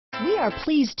We are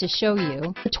pleased to show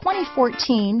you the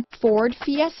 2014 Ford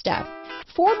Fiesta.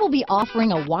 Ford will be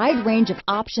offering a wide range of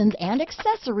options and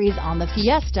accessories on the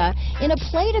Fiesta in a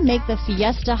play to make the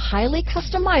Fiesta highly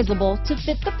customizable to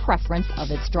fit the preference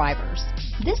of its drivers.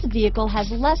 This vehicle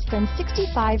has less than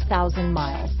 65,000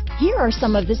 miles. Here are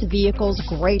some of this vehicle's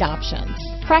great options: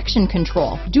 traction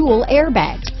control, dual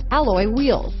airbags, alloy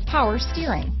wheels, power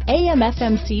steering,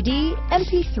 AM/FM CD,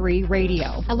 MP3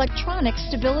 radio, electronic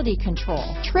stability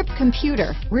control, trip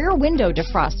computer, rear window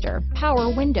defroster,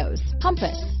 power windows,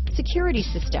 compass, security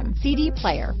system, CD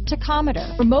player,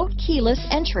 tachometer, remote keyless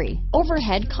entry,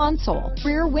 overhead console,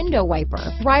 rear window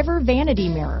wiper, driver vanity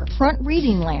mirror, front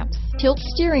reading lamps, tilt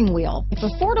steering wheel. If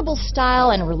affordable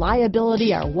style and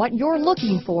reliability are what you're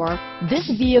looking for, this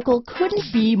vehicle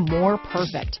couldn't be more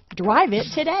perfect. Drive it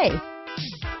today.